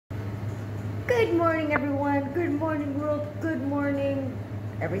Good morning, everyone. Good morning, world. Good morning,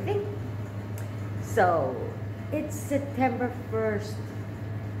 everything. So, it's September 1st.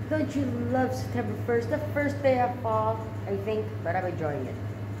 Don't you love September 1st? The first day of fall, I think, but I'm enjoying it.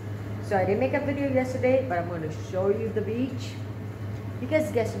 So, I didn't make a video yesterday, but I'm going to show you the beach.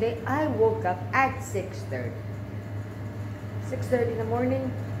 Because yesterday, I woke up at 6:30. 6:30 in the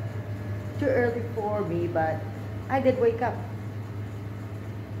morning. Too early for me, but I did wake up.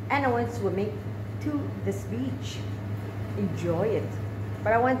 And I went swimming to this beach. Enjoy it.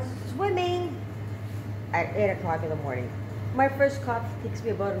 But I went swimming at 8 o'clock in the morning. My first coffee takes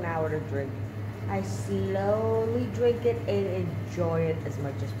me about an hour to drink. I slowly drink it and enjoy it as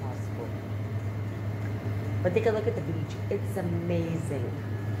much as possible. But take a look at the beach. It's amazing.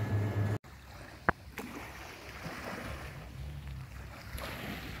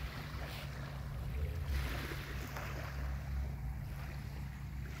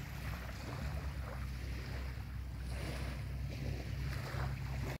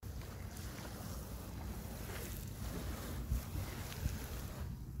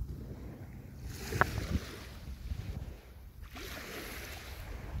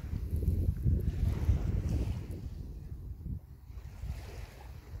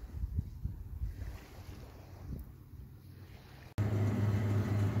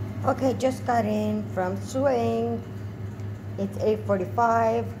 Okay, just got in from swimming. It's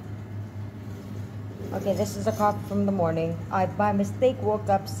 8:45. Okay, this is a coffee from the morning. I by mistake woke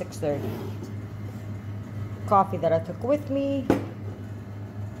up 6:30. Coffee that I took with me.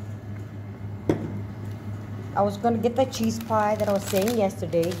 I was gonna get the cheese pie that I was saying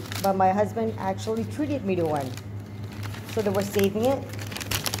yesterday, but my husband actually treated me to one. So they were saving it.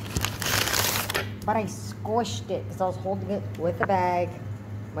 But I squished it because I was holding it with a bag,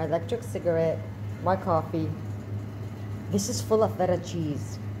 my electric cigarette, my coffee. This is full of feta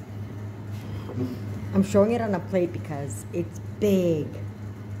cheese. I'm showing it on a plate because it's big.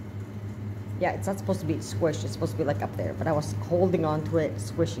 Yeah, it's not supposed to be squished. It's supposed to be like up there, but I was holding on to it,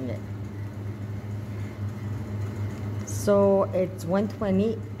 squishing it. So it's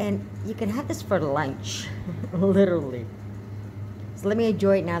 1:20 and you can have this for lunch, literally. So let me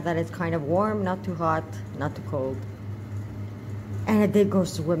enjoy it now that it's kind of warm, not too hot, not too cold. And I did go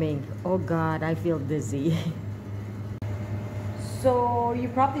swimming. Oh God, I feel dizzy. So you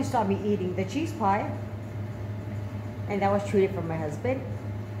probably saw me eating the cheese pie. And that was treated from my husband.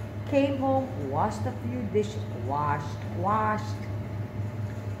 Came home, washed a few dishes. Washed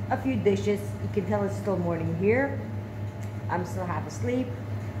a few dishes. You can tell it's still morning here. I'm still half asleep.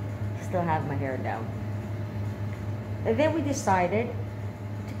 Still have my hair down. And then we decided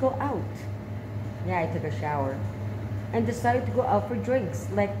to go out. Yeah, I took a shower. And decided to go out for drinks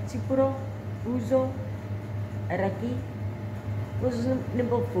like chipuro, uzo, araki. It was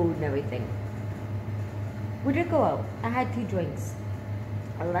nimble food and everything. We did go out. I had 2 drinks.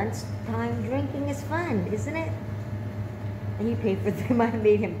 A lunchtime drinking is fun, isn't it? And he paid for them. I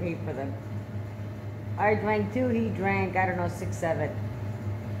made him pay for them. I drank 2, he drank, I don't know, 6, 7.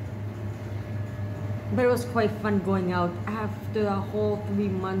 But it was quite fun going out after a whole 3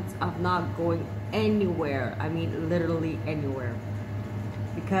 months of not going anywhere. I mean, literally anywhere.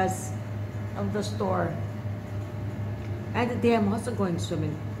 Because of the store. And today I'm also going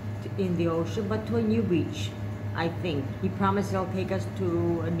swimming in the ocean, but to a new beach, I think. He promised he'll take us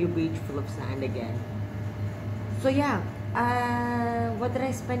to a new beach full of sand again. So yeah, what did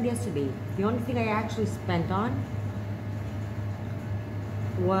I spend yesterday? The only thing I actually spent on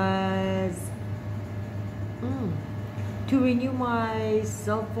was to renew my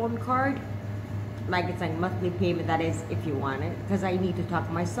cell phone card. Like it's like monthly payment, that is if you want it, because I need to talk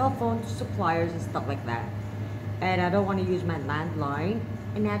on my cell phone to suppliers and stuff like that. And I don't want to use my landline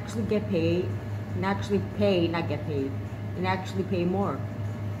and actually get paid, and actually pay, not get paid, and actually pay more.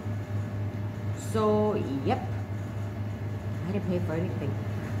 So, yep, I didn't pay for anything.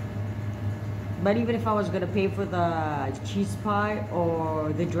 But even if I was going to pay for the cheese pie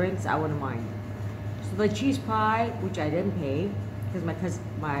or the drinks, I wouldn't mind. So the cheese pie, which I didn't pay, because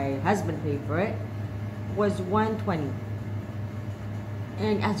my husband paid for it, was $120.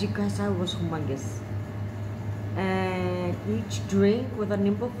 And as you guys saw, it was humongous. And each drink with a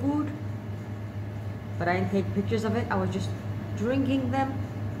nimble food, but I didn't take pictures of it, I was just drinking them,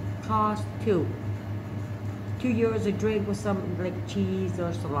 cost €2 a drink with some like cheese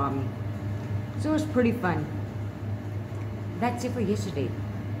or salami. So it was pretty fun. That's it for yesterday.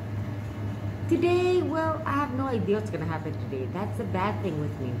 Today, well, I have no idea what's gonna happen today. That's the bad thing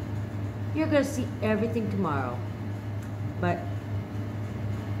with me. You're gonna see everything tomorrow, but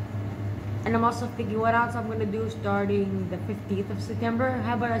And I'm also thinking what else I'm gonna do starting the 15th of September.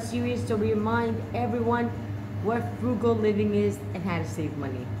 How about a series to remind everyone what frugal living is and how to save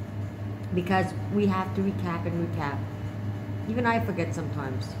money? Because we have to recap and recap. Even I forget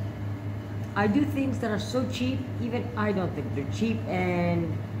sometimes. I do things that are so cheap, even I don't think they're cheap,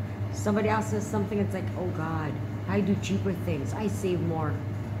 and somebody else says something, it's like, oh God, I do cheaper things, I save more.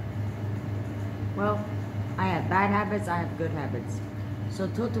 Well, I have bad habits, I have good habits. So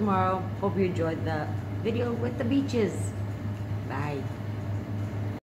till tomorrow, hope you enjoyed the video with the beaches. Bye.